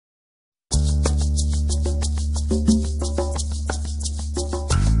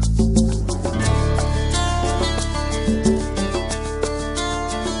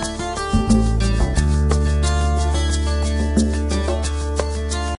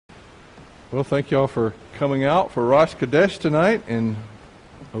Well, thank y'all for coming out for Rosh Chodesh tonight and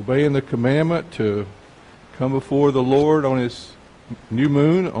obeying the commandment to come before the Lord on His new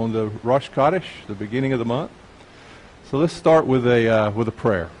moon on the Rosh Chodesh, the beginning of the month. So let's start with a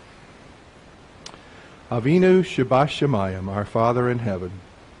prayer. Avinu Shebashamayim, our Father in heaven.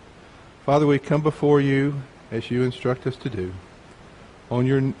 Father, we come before you as you instruct us to do on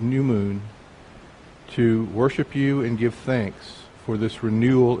your new moon to worship you and give thanks for this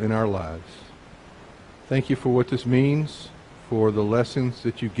renewal in our lives. Thank you for what this means, for the lessons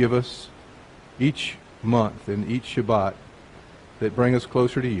that you give us each month and each Shabbat that bring us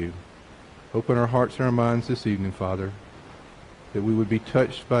closer to you. Open our hearts and our minds this evening, Father, that we would be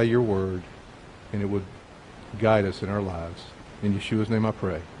touched by your word and it would guide us in our lives. In Yeshua's name I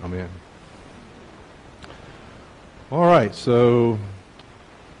pray. Amen. All right, so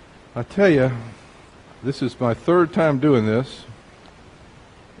I tell you, this is my third time doing this,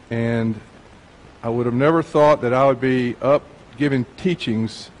 and I would have never thought that I would be up giving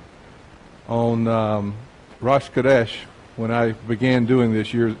teachings on Rosh Chodesh when I began doing this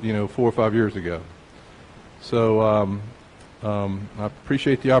 4 or 5 years ago. So I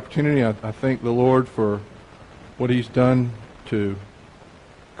appreciate the opportunity. I thank the Lord for what He's done to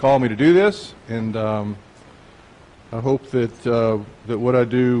call me to do this, and I hope that what I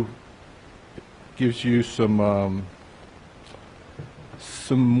do gives you some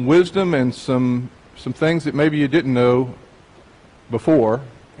wisdom and some things that maybe you didn't know before,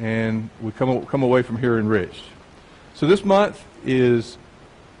 and we come away from here enriched. So this month is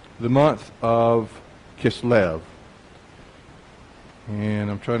the month of Kislev, and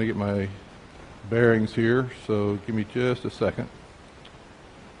I'm trying to get my bearings here, so give me just a second.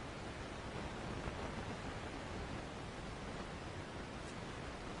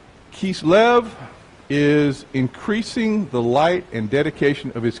 Kislev is increasing the light and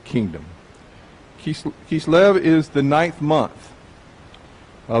dedication of His kingdom. Kislev is the 9th month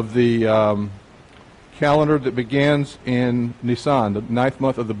of the calendar that begins in Nisan, the 9th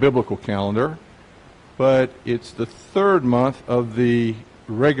month of the biblical calendar, but it's the 3rd month of the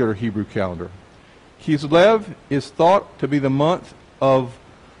regular Hebrew calendar. Kislev is thought to be the month of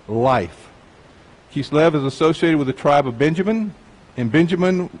life. Kislev is associated with the tribe of Benjamin, and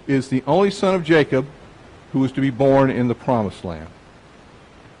Benjamin is the only son of Jacob who was to be born in the Promised Land.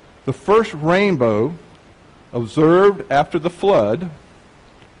 The first rainbow observed after the flood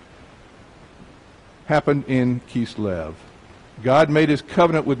happened in Kislev. God made His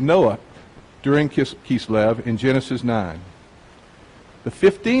covenant with Noah during Kislev in Genesis 9. The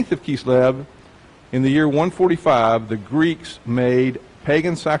 15th of Kislev, in the year 145, the Greeks made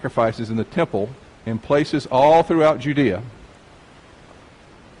pagan sacrifices in the temple in places all throughout Judea.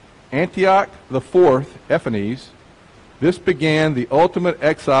 Antioch IV, Ephanes, this began the ultimate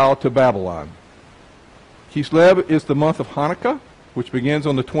exile to Babylon. Kislev is the month of Hanukkah, which begins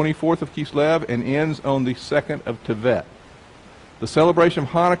on the 24th of Kislev and ends on the 2nd of Tevet. The celebration of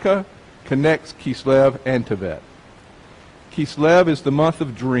Hanukkah connects Kislev and Tevet. Kislev is the month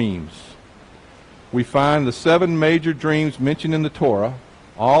of dreams. We find the 7 major dreams mentioned in the Torah,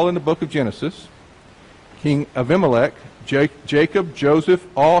 all in the book of Genesis. King Abimelech, Jacob, Joseph,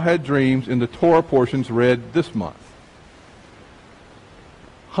 all had dreams in the Torah portions read this month.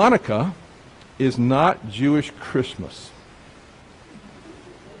 Hanukkah is not Jewish Christmas.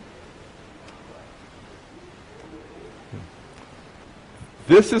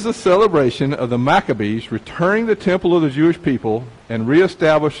 This is a celebration of the Maccabees returning the temple of the Jewish people and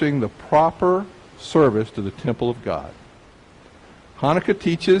reestablishing the proper service to the temple of God. Hanukkah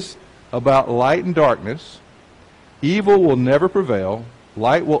teaches about light and darkness. Evil will never prevail.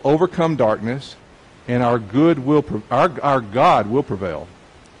 Light will overcome darkness, and our God will prevail.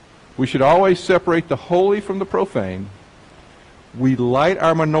 We should always separate the holy from the profane. We light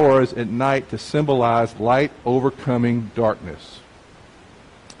our menorahs at night to symbolize light overcoming darkness.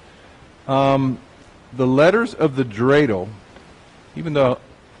 The letters of the dreidel, even though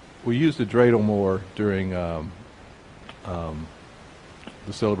we use the dreidel more during the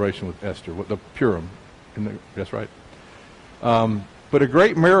celebration with Esther, with the Purim. That's right. But a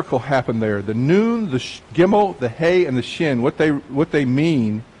great miracle happened there. The Nun, the Gimel, the Hay, and the Shin, what they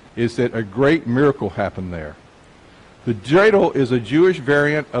mean is that a great miracle happened there. The dreidel is a Jewish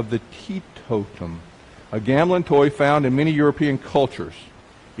variant of the teetotum, a gambling toy found in many European cultures.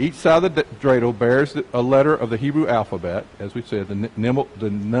 Each side of the dreidel bears a letter of the Hebrew alphabet, as we said, the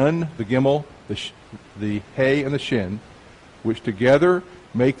Nun, the Gimel, the Hay, and the Shin, which together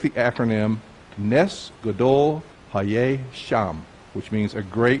make the acronym Nes Gadol Hayeh Sham, which means a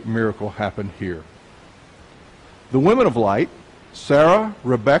great miracle happened here. The women of light, Sarah,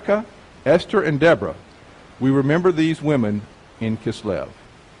 Rebecca, Esther and Deborah, we remember these women in Kislev.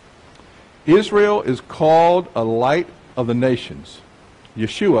 Israel is called a light of the nations.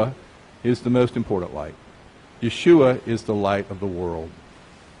 Yeshua is the most important light. Yeshua is the light of the world.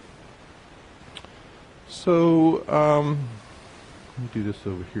 So, let me do this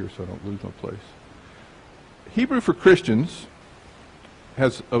over here so I don't lose my place. Hebrew for Christians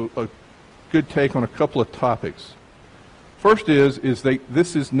has a good take on a couple of topics. First this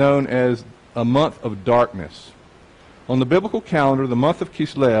is known as a month of darkness. On the biblical calendar, the month of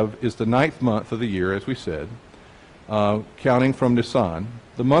Kislev is the 9th month of the year, as we said, counting from Nisan.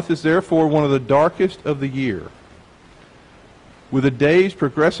 The month is therefore one of the darkest of the year, with the days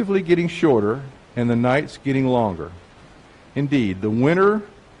progressively getting shorter and the nights getting longer. Indeed, the winter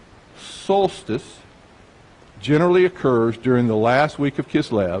solstice generally occurs during the last week of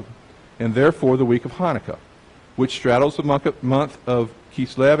Kislev, and therefore the week of Hanukkah, which straddles the month of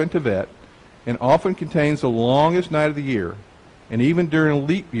Kislev and Tevet, and often contains the longest night of the year. And even during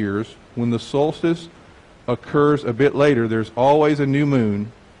leap years, when the solstice occurs a bit later, there's always a new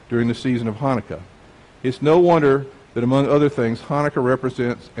moon during the season of Hanukkah. It's no wonder that, among other things, Hanukkah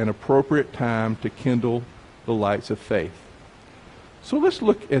represents an appropriate time to kindle the lights of faith. So let's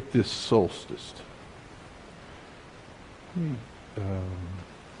look at this solstice.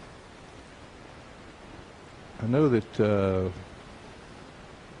 I know that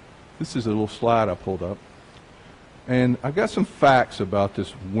this is a little slide I pulled up, and I've got some facts about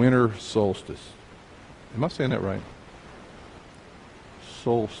this winter solstice. Am I saying that right?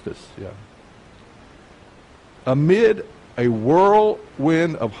 Solstice, yeah. Amid a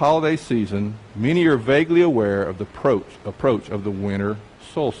whirlwind of holiday season, many are vaguely aware of the approach of the winter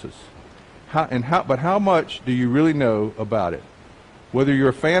solstice. But how much do you really know about it? Whether you're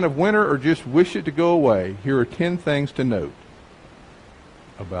a fan of winter or just wish it to go away, here are 10 things to note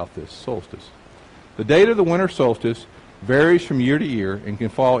about this solstice. The date of the winter solstice varies from year to year and can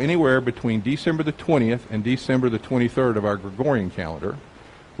fall anywhere between December the 20th and December the 23rd of our Gregorian calendar,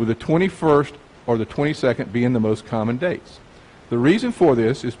 with the 21st or the 22nd being the most common dates. The reason for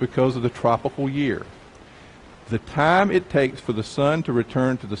this is because of the tropical year, the time it takes for the sun to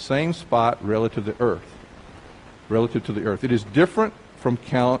return to the same spot relative to the earth. It is different from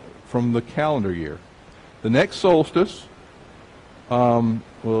the calendar year. The next solstice,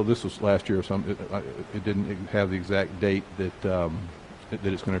 well, this was last year or something. It didn't have the exact date that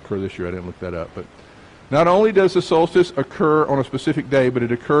it's going to occur this year. I didn't look that up. But not only does the solstice occur on a specific day, but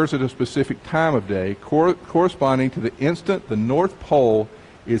it occurs at a specific time of day, corresponding to the instant the North Pole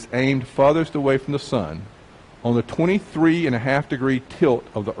is aimed farthest away from the sun, on the 23.5-degree tilt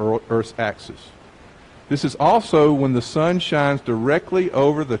of the Earth's axis. This is also when the sun shines directly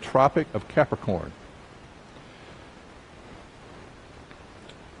over the Tropic of Capricorn.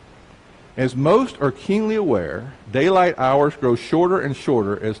 As most are keenly aware, daylight hours grow shorter and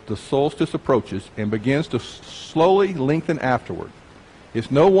shorter as the solstice approaches and begins to slowly lengthen afterward. It's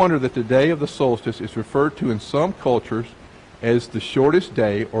no wonder that the day of the solstice is referred to in some cultures as the shortest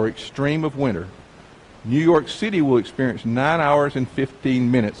day or extreme of winter. New York City will experience 9 hours and 15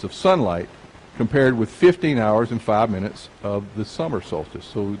 minutes of sunlight compared with 15 hours and 5 minutes of the summer solstice.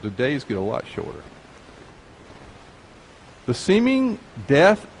 So the days get a lot shorter. The seeming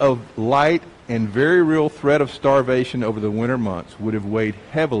death of light and very real threat of starvation over the winter months would have weighed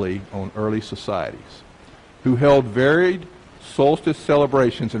heavily on early societies, who held varied solstice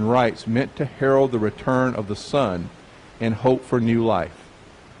celebrations and rites meant to herald the return of the sun and hope for new life.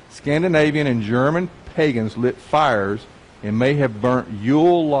 Scandinavian and German pagans lit fires and may have burnt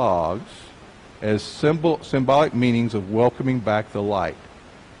Yule logs as symbolic meanings of welcoming back the light.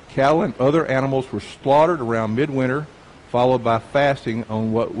 Cattle and other animals were slaughtered around midwinter, followed by fasting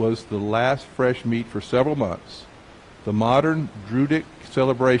on what was the last fresh meat for several months. The modern Druidic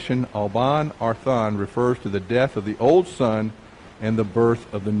celebration Alban Arthan refers to the death of the old sun and the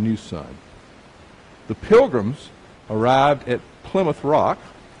birth of the new sun. The Pilgrims arrived at Plymouth Rock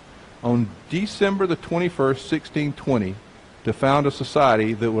on December the 21st, 1620, to found a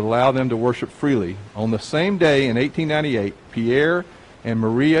society that would allow them to worship freely. On the same day in 1898, Pierre and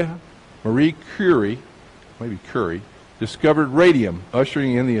Marie Curie, discovered radium,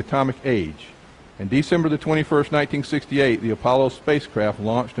 ushering in the atomic age. And December the 21st, 1968, the Apollo spacecraft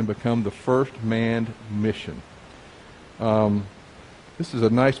launched and became the first manned mission. This is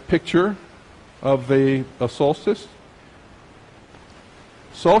a nice picture of a solstice.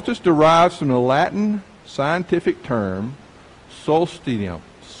 Solstice derives from the Latin scientific term solstitium,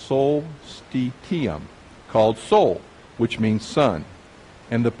 called sol, which means sun,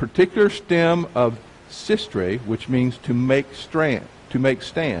 and the particular stem of sistre, which means to make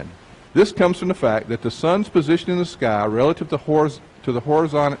stand, This comes from the fact that the sun's position in the sky relative to the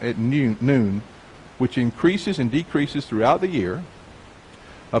horizon at noon, which increases and decreases throughout the year,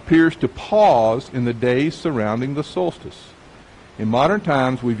 appears to pause in the days surrounding the solstice. In modern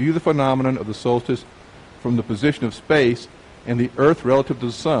times, we view the phenomenon of the solstice from the position of space and the earth relative to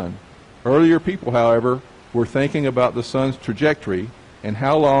the sun. Earlier people, however, were thinking about the sun's trajectory and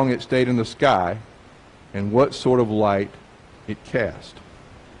how long it stayed in the sky and what sort of light it cast.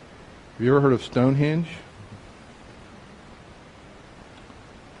 Have you ever heard of Stonehenge?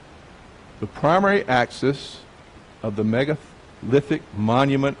 The primary axis of the megalithic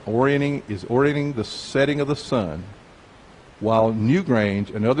monument is orienting the setting of the sun, while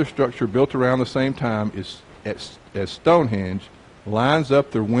Newgrange, another structure built around the same time as Stonehenge, lines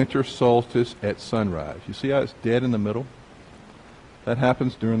up the winter solstice at sunrise. You see how it's dead in the middle? That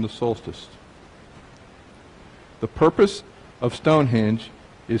happens during the solstice. The purpose of Stonehenge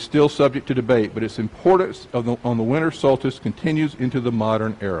is still subject to debate, but its importance on the winter solstice continues into the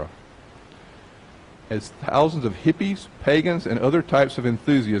modern era. As thousands of hippies, pagans, and other types of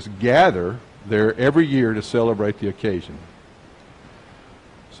enthusiasts gather there every year to celebrate the occasion.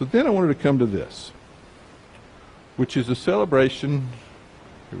 So then I wanted to come to this, which is a celebration,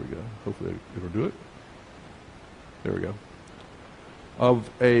 here we go, hopefully it'll do it, there we go, of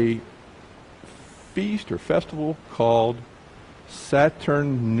a feast or festival called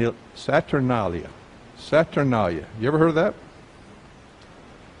Saturnalia. Saturnalia. You ever heard of that?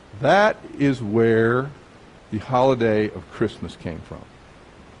 That is where the holiday of Christmas came from.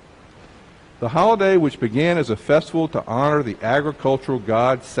 The holiday, which began as a festival to honor the agricultural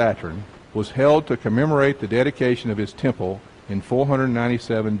god Saturn, was held to commemorate the dedication of his temple in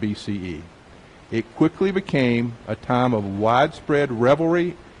 497 BCE. It quickly became a time of widespread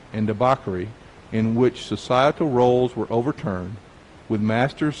revelry and debauchery in which societal roles were overturned, with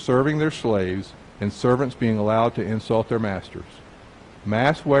masters serving their slaves and servants being allowed to insult their masters.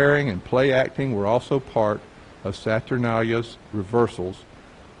 Mask wearing and play acting were also part of Saturnalia's reversals,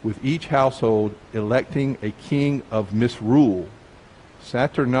 with each household electing a king of misrule.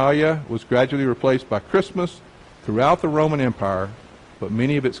 Saturnalia was gradually replaced by Christmas throughout the Roman Empire, but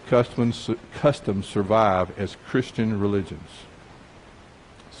many of its customs survive as Christian religions.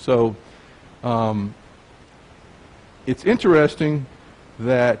 So it's interesting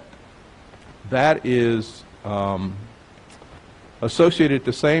that that is associated at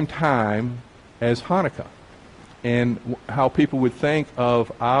the same time as Hanukkah, and how people would think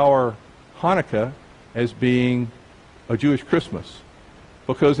of our Hanukkah as being a Jewish Christmas.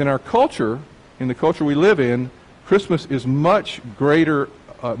 Because in our culture, in the culture we live in, Christmas is much greater,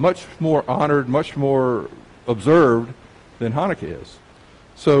 much more honored, much more observed than Hanukkah is.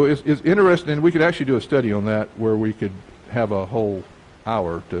 So it's interesting, and we could actually do a study on that where we could have a whole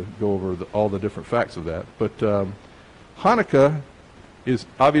hour to go over all the different facts of that. But Hanukkah is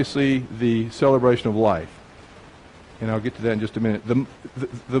obviously the celebration of life. And I'll get to that in just a minute.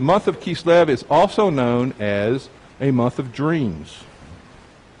 The month of Kislev is also known as a month of dreams.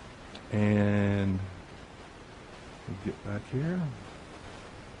 And we'll get back here.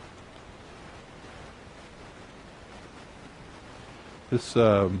 This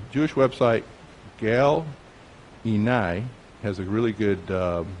Jewish website, Gal Enai, has a really good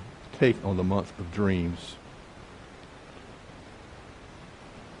take on the month of dreams.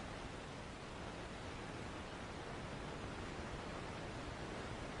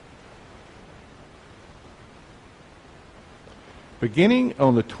 Beginning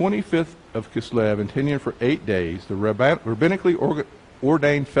on the 25th of Kislev and continuing for 8 days, the rabbinically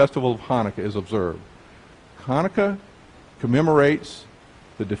ordained festival of Hanukkah is observed. Hanukkah commemorates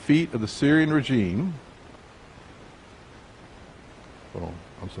the defeat of the Syrian regime. Oh,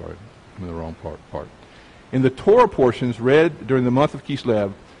 I'm sorry, I'm in the wrong part. In the Torah portions read during the month of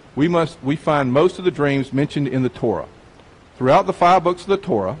Kislev, we find most of the dreams mentioned in the Torah. Throughout the 5 books of the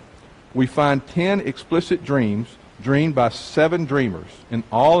Torah, we find 10 explicit dreams dreamed by 7 dreamers, and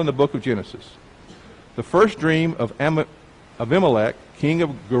all in the book of Genesis. The first dream of Abimelech, king of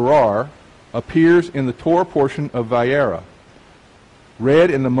Gerar, appears in the Torah portion of Vayera,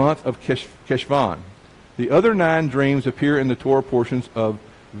 read in the month of Keshvan. The other 9 dreams appear in the Torah portions of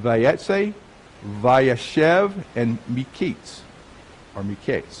Vayetze, Vayeshev, and Miketz,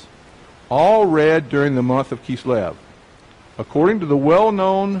 all read during the month of Kislev. According to the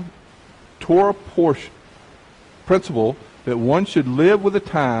well-known Torah principle that one should live with the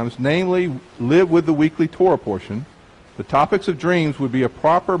times, namely live with the weekly Torah portion, the topics of dreams would be a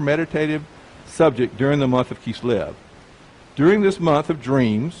proper meditative subject during the month of Kislev. During this month of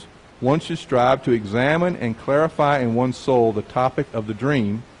dreams, one should strive to examine and clarify in one's soul the topic of the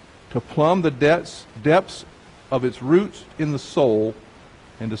dream to plumb the depths of its roots in the soul,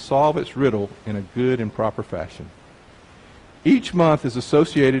 and to solve its riddle in a good and proper fashion. Each month is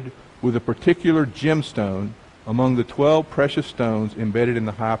associated with a particular gemstone among the 12 precious stones embedded in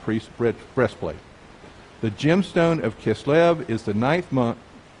the high priest's breastplate. The gemstone of Kislev is the ninth month,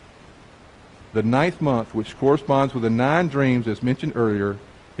 which corresponds with the 9 dreams as mentioned earlier,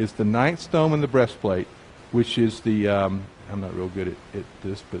 is the 9th stone in the breastplate, which is the, I'm not real good at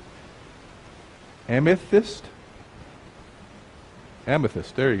this, but amethyst?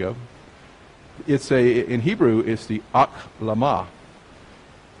 Amethyst, there you go. In Hebrew, it's the akhlama.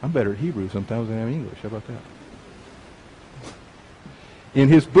 I'm better at Hebrew sometimes than I am English. How about that? In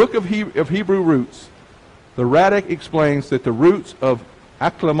his book of Hebrew roots, the Radak explains that the roots of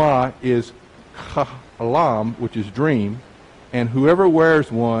akhlama is halam, which is dream, and whoever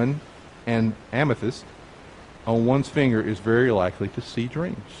wears one, and amethyst, on one's finger is very likely to see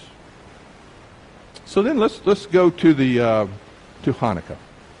dreams. So then let's go to the to Hanukkah.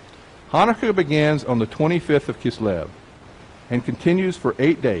 Hanukkah begins on the 25th of Kislev and continues for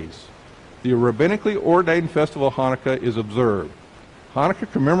 8 days. The rabbinically ordained festival of Hanukkah is observed.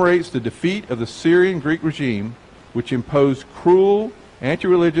 Hanukkah commemorates the defeat of the Syrian Greek regime, which imposed cruel,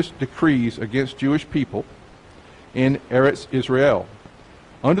 anti-religious decrees against Jewish people in Eretz Israel.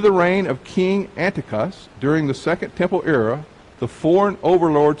 Under the reign of King Antiochus, during the Second Temple era, the foreign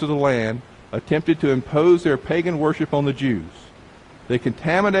overlords of the land attempted to impose their pagan worship on the Jews. They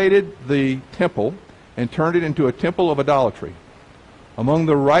contaminated the temple and turned it into a temple of idolatry. Among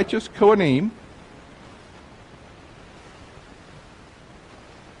the righteous Kohanim,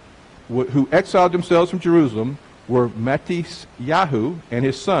 who exiled themselves from Jerusalem, were Mattisyahu and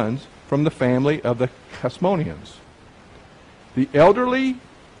his sons from the family of the Hasmoneans. The elderly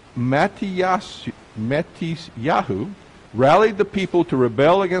Mattisyahu rallied the people to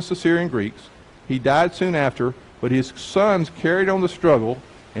rebel against the Syrian Greeks. He died soon after, but his sons carried on the struggle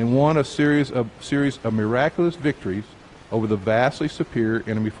and won a series of miraculous victories over the vastly superior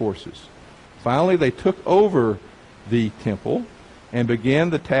enemy forces. Finally, they took over the temple and began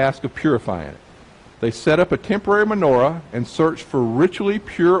the task of purifying it. They set up a temporary menorah and searched for ritually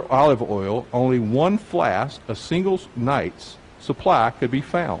pure olive oil. Only one flask, a single night's supply, could be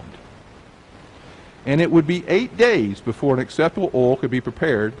found. And it would be 8 days before an acceptable oil could be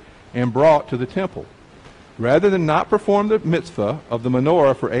prepared and brought to the temple. Rather than not perform the mitzvah of the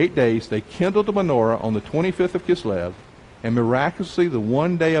menorah for 8 days, they kindled the menorah on the 25th of Kislev, and miraculously the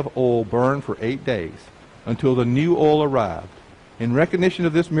 1 day of oil burned for 8 days until the new oil arrived. In recognition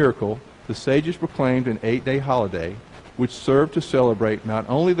of this miracle, the sages proclaimed an 8-day holiday, which served to celebrate not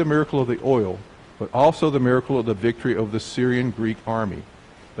only the miracle of the oil, but also the miracle of the victory over the Syrian Greek army.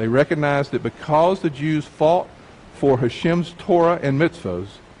 They recognized that because the Jews fought for Hashem's Torah and mitzvahs,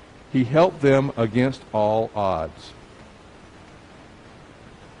 he helped them against all odds.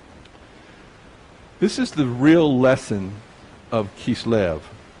 This is the real lesson of Kislev.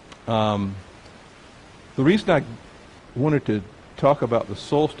 The reason I wanted to talk about the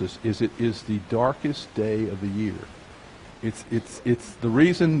solstice is it is the darkest day of the year. It's the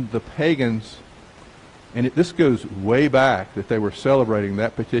reason the pagans, and this goes way back, that they were celebrating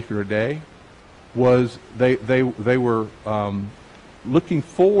that particular day, was they were looking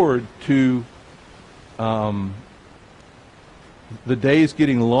forward to the days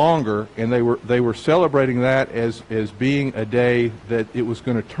getting longer, and they were celebrating that as being a day that it was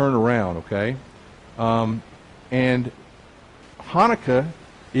going to turn around. Okay, and Hanukkah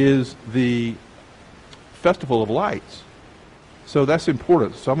is the festival of lights, so that's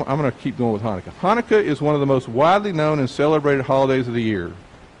important. So I'm going to keep going with Hanukkah. Hanukkah is one of the most widely known and celebrated holidays of the year.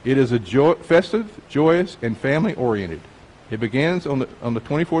 It is a festive, joyous, and family-oriented. It begins on the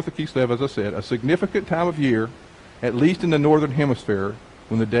 24th of Kislev, as I said, a significant time of year, at least in the northern hemisphere,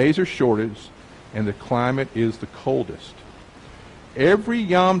 when the days are shortest and the climate is the coldest. Every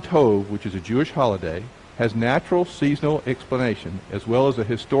Yom Tov, which is a Jewish holiday, has natural seasonal explanation, as well as a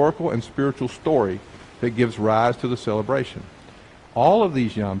historical and spiritual story that gives rise to the celebration. All of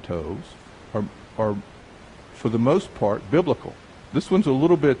these Yom Tovs are for the most part, biblical. This one's a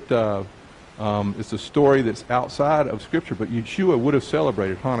little bit, it's a story that's outside of Scripture, but Yeshua would have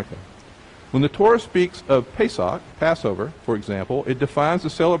celebrated Hanukkah. When the Torah speaks of Pesach, Passover, for example, it defines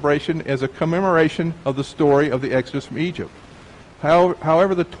the celebration as a commemoration of the story of the Exodus from Egypt.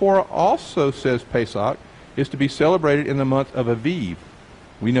 However, the Torah also says Pesach is to be celebrated in the month of Aviv.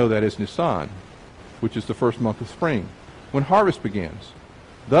 We know that as Nisan, which is the first month of spring, when harvest begins.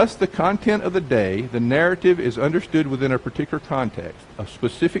 Thus, the content of the day, the narrative, is understood within a particular context, a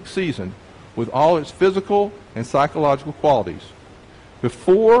specific season, with all its physical and psychological qualities.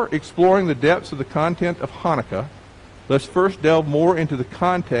 Before exploring the depths of the content of Hanukkah, let's first delve more into the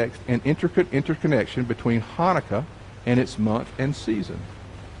context and intricate interconnection between Hanukkah and its month and season.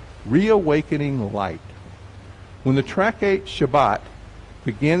 Reawakening light. When the tractate Shabbat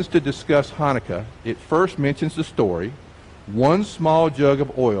begins to discuss Hanukkah, it first mentions the story, one small jug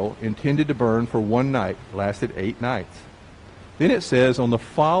of oil intended to burn for one night lasted 8 nights. Then it says, on the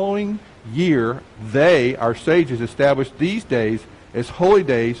following year, they, our sages, established these days as holy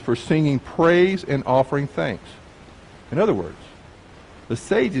days for singing praise and offering thanks. In other words, the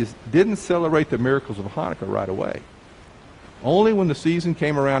sages didn't celebrate the miracles of Hanukkah right away. Only when the season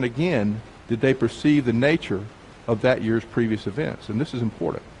came around again did they perceive the nature of that year's previous events. And this is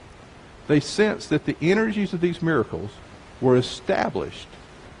important. They sensed that the energies of these miracles were established.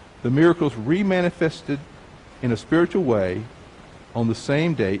 The miracles remanifested in a spiritual way on the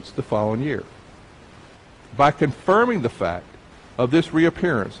same dates the following year. By confirming the fact of this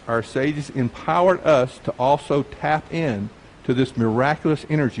reappearance, our sages empowered us to also tap in to this miraculous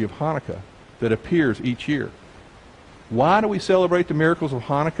energy of Hanukkah that appears each year. Why do we celebrate the miracles of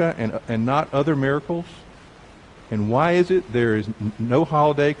Hanukkah and not other miracles? And why is it there is no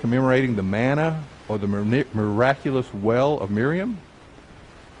holiday commemorating the manna or the miraculous well of Miriam?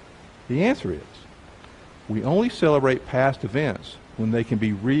 The answer is, we only celebrate past events when they can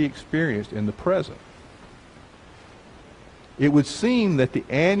be re-experienced in the present. It would seem that the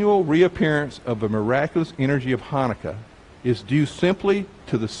annual reappearance of the miraculous energy of Hanukkah is due simply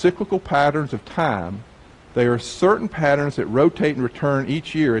to the cyclical patterns of time. There are certain patterns that rotate and return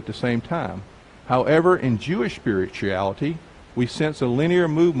each year at the same time. However, in Jewish spirituality, we sense a linear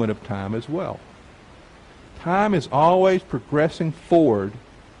movement of time as well. Time is always progressing forward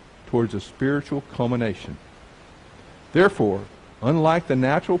towards a spiritual culmination. Therefore, unlike the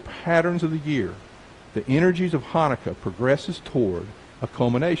natural patterns of the year, the energies of Hanukkah progresses toward a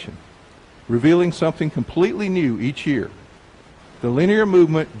culmination, revealing something completely new each year. The linear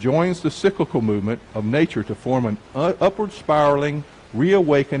movement joins the cyclical movement of nature to form an upward spiraling,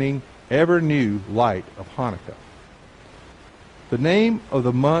 reawakening, ever-new light of Hanukkah. The name of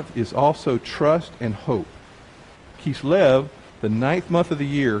the month is also trust and hope. Kislev, the 9th month of the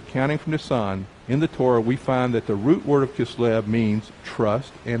year, counting from the sun, in the Torah we find that the root word of Kislev means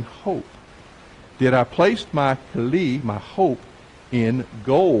trust and hope. Did I place my keli, my hope, in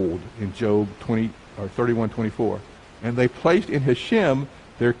gold, in Job 31:24, and they placed in Hashem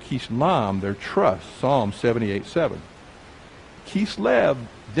their kislam, their trust, Psalm 78:7. Kislev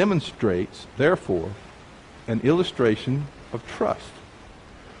demonstrates, therefore, an illustration of trust.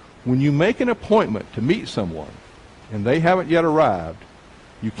 When you make an appointment to meet someone and they haven't yet arrived,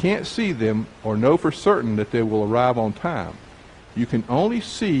 you can't see them or know for certain that they will arrive on time. You can only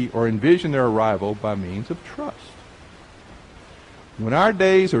see or envision their arrival by means of trust. When our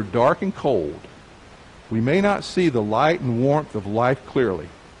days are dark and cold, we may not see the light and warmth of life clearly.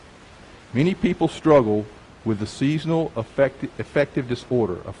 Many people struggle with the seasonal affective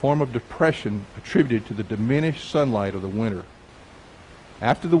disorder, a form of depression attributed to the diminished sunlight of the winter.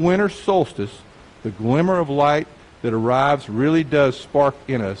 After the winter solstice, the glimmer of light that arrives really does spark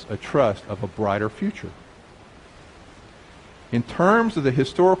in us a trust of a brighter future. In terms of the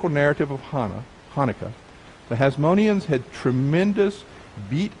historical narrative of Hanukkah, the Hasmoneans had tremendous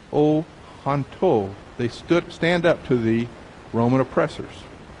bit o hanto. They stand up to the Roman oppressors.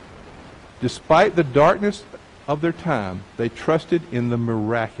 Despite the darkness of their time, they trusted in the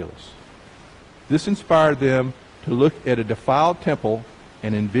miraculous. This inspired them to look at a defiled temple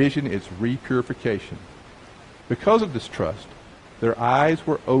and envision its repurification. Because of this trust, their eyes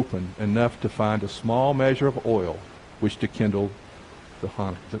were open enough to find a small measure of oil which to kindle the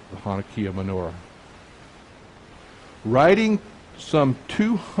Hanukkah menorah. Writing some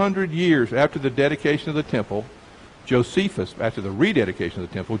 200 years after the dedication of the temple, Josephus, after the rededication of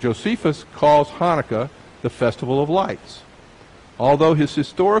the temple, Josephus calls Hanukkah the Festival of Lights. Although his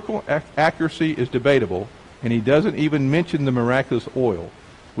historical accuracy is debatable, and he doesn't even mention the miraculous oil,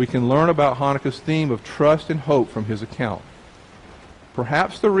 we can learn about Hanukkah's theme of trust and hope from his account.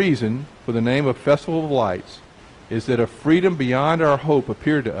 Perhaps the reason for the name of Festival of Lights is that a freedom beyond our hope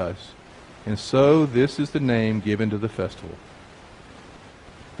appeared to us, and so this is the name given to the festival.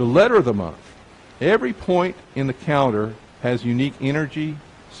 The letter of the month. Every point in the calendar has unique energy,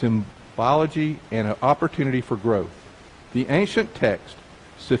 symbology, and an opportunity for growth. The ancient text,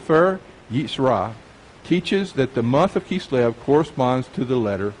 Sefer Yitzrah, teaches that the month of Kislev corresponds to the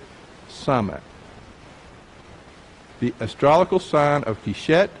letter Samet, the astrological sign of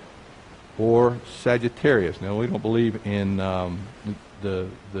Kishet or Sagittarius. Now, we don't believe in the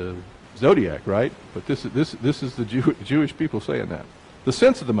zodiac, right? But this is the Jewish people saying that. The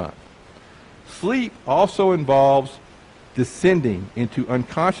sense of the month. Sleep also involves descending into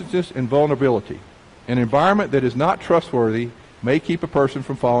unconsciousness and vulnerability. An environment that is not trustworthy may keep a person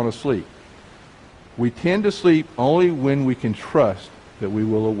from falling asleep. We tend to sleep only when we can trust that we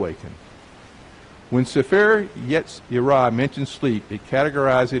will awaken. When Sefer Yetzirah mentions sleep, it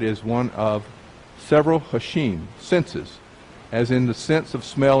categorizes it as one of several hashim, senses, as in the sense of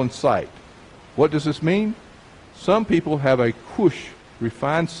smell and sight. What does this mean? Some people have a kush,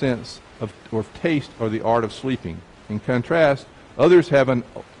 refined sense of taste or the art of sleeping. In contrast, others have an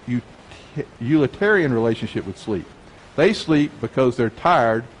utilitarian relationship with sleep. They sleep because they're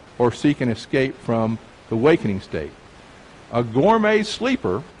tired or seek an escape from the awakening state. A gourmet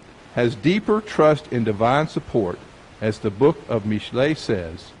sleeper has deeper trust in divine support, as the book of Mishlei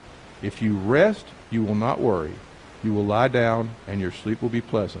says, if you rest, you will not worry. You will lie down, and your sleep will be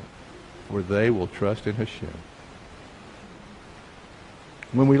pleasant, for they will trust in Hashem.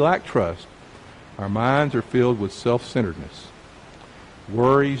 When we lack trust, our minds are filled with self-centeredness,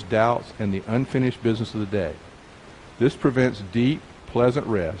 worries, doubts, and the unfinished business of the day. This prevents deep, pleasant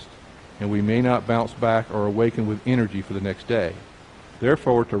rest, and we may not bounce back or awaken with energy for the next day.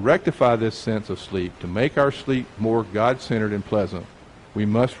 Therefore, to rectify this sense of sleep, to make our sleep more God-centered and pleasant, we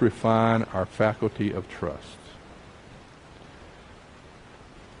must refine our faculty of trust.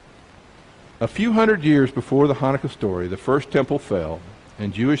 A few hundred years before the Hanukkah story, the first temple fell,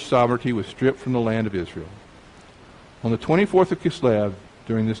 and Jewish sovereignty was stripped from the land of Israel. On the 24th of Kislev,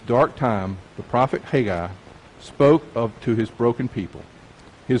 during this dark time, the prophet Haggai spoke to his broken people.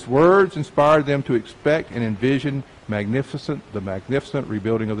 His words inspired them to expect and envision the magnificent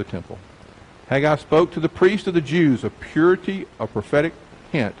rebuilding of the temple. Haggai spoke to the priests of the Jews of purity, a prophetic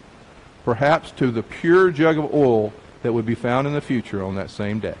hint, perhaps to the pure jug of oil that would be found in the future on that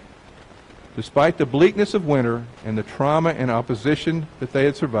same day. Despite the bleakness of winter and the trauma and opposition that they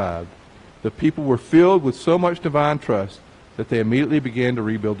had survived, the people were filled with so much divine trust that they immediately began to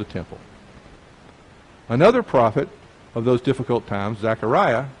rebuild the temple. Another prophet of those difficult times,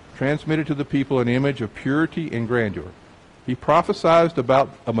 Zechariah, transmitted to the people an image of purity and grandeur. He prophesied about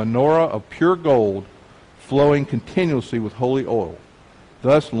a menorah of pure gold flowing continuously with holy oil.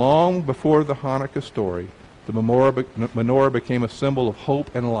 Thus, long before the Hanukkah story, the menorah became a symbol of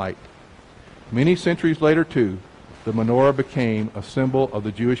hope and light. Many centuries later, too, the menorah became a symbol of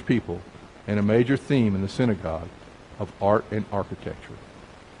the Jewish people and a major theme in the synagogue of art and architecture.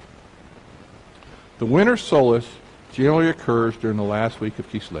 The winter solstice generally occurs during the last week of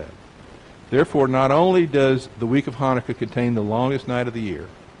Kislev. Therefore, not only does the week of Hanukkah contain the longest night of the year,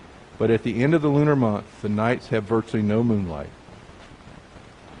 but at the end of the lunar month, the nights have virtually no moonlight.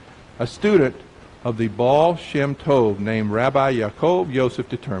 A student of the Baal Shem Tov named Rabbi Yaakov Yosef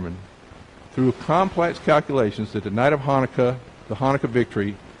determined, through complex calculations, that the night of Hanukkah, the Hanukkah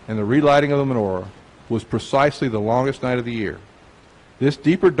victory, and the relighting of the menorah was precisely the longest night of the year. This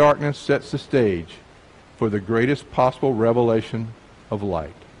deeper darkness sets the stage for the greatest possible revelation of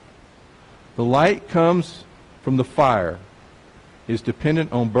light. The light comes from the fire, is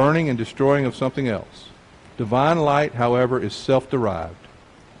dependent on burning and destroying of something else. Divine light, however, is self-derived.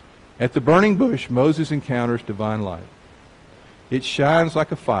 At the burning bush, Moses encounters divine light. It shines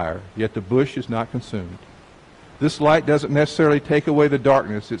like a fire, yet the bush is not consumed. This light doesn't necessarily take away the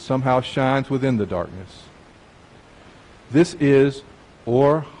darkness, it somehow shines within the darkness. This is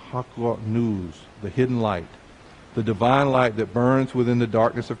Or HaKanuz, the hidden light, the divine light that burns within the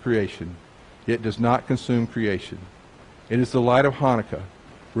darkness of creation, yet does not consume creation. It is the light of Hanukkah,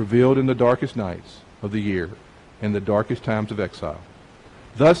 revealed in the darkest nights of the year and the darkest times of exile.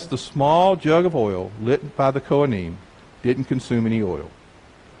 Thus, the small jug of oil lit by the Kohanim didn't consume any oil.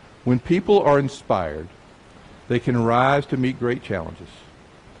 When people are inspired, they can rise to meet great challenges.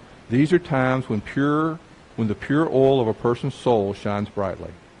 These are times when the pure oil of a person's soul shines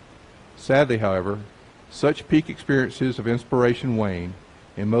brightly. Sadly, however, such peak experiences of inspiration wane,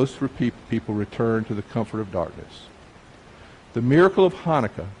 and most people return to the comfort of darkness. The miracle of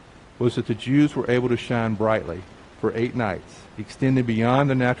Hanukkah was that the Jews were able to shine brightly for 8 nights, extending beyond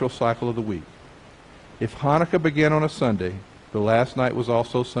the natural cycle of the week. If Hanukkah began on a Sunday, the last night was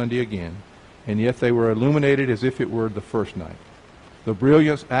also Sunday again, and yet they were illuminated as if it were the first night. The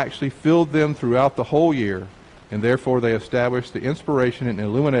brilliance actually filled them throughout the whole year, and therefore they established the inspiration and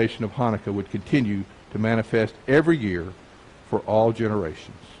illumination of Hanukkah would continue to manifest every year for all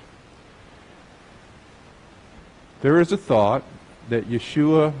generations. There is a thought that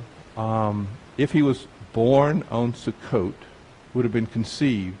Yeshua, if he was born on Sukkot, would have been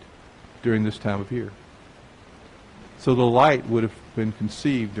conceived during this time of year. So the light would have been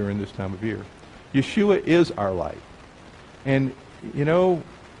conceived during this time of year. Yeshua is our light. And you know,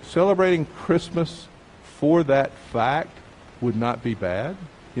 celebrating Christmas for that fact would not be bad,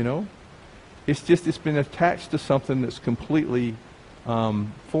 you know. It's just it's been attached to something that's completely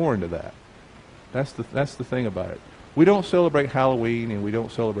foreign to that. That's the thing about it. We don't celebrate Halloween and we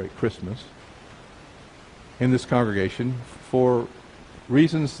don't celebrate Christmas in this congregation for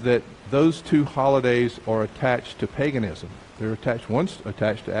reasons that those two holidays are attached to paganism. They're attached, one's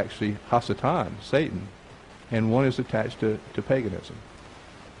attached to actually Hasatan, Satan, and one is attached to paganism.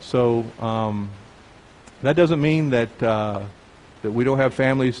 So that doesn't mean that that we don't have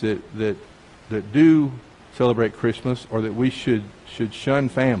families that do celebrate Christmas, or that we should shun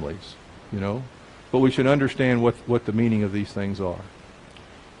families, you know. But we should understand what the meaning of these things are.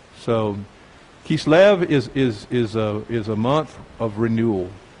 So Kislev is a month of renewal.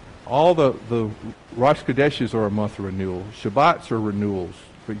 All the Rosh Chodeshes are a month of renewal. Shabbats are renewals.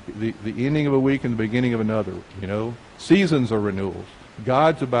 The ending of a week and the beginning of another, you know. Seasons are renewals.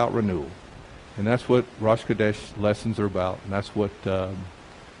 God's about renewal. And that's what Rosh Chodesh lessons are about. And that's what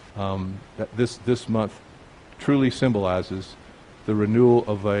this month truly symbolizes, the renewal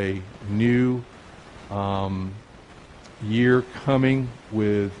of a new year coming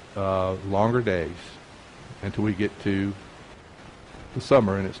with longer days until we get to the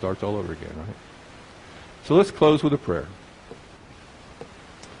summer and it starts all over again, right? So let's close with a prayer.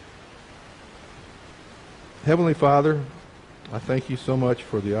 Heavenly Father, I thank you so much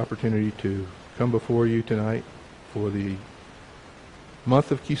for the opportunity to come before you tonight for the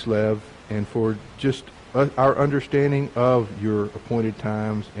month of Kislev and for just our understanding of your appointed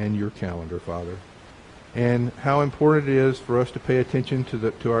times and your calendar, Father, and how important it is for us to pay attention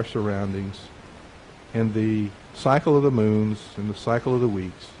to our surroundings and the cycle of the moons and the cycle of the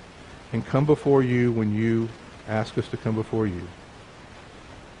weeks, and come before you when you ask us to come before you,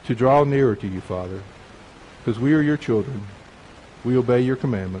 to draw nearer to you, Father, because we are your children. We obey your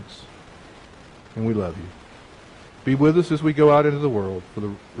commandments, and we love you. Be with us as we go out into the world for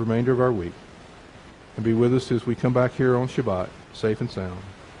the remainder of our week, and be with us as we come back here on Shabbat, safe and sound.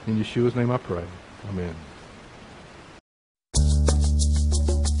 In Yeshua's name I pray. Amen.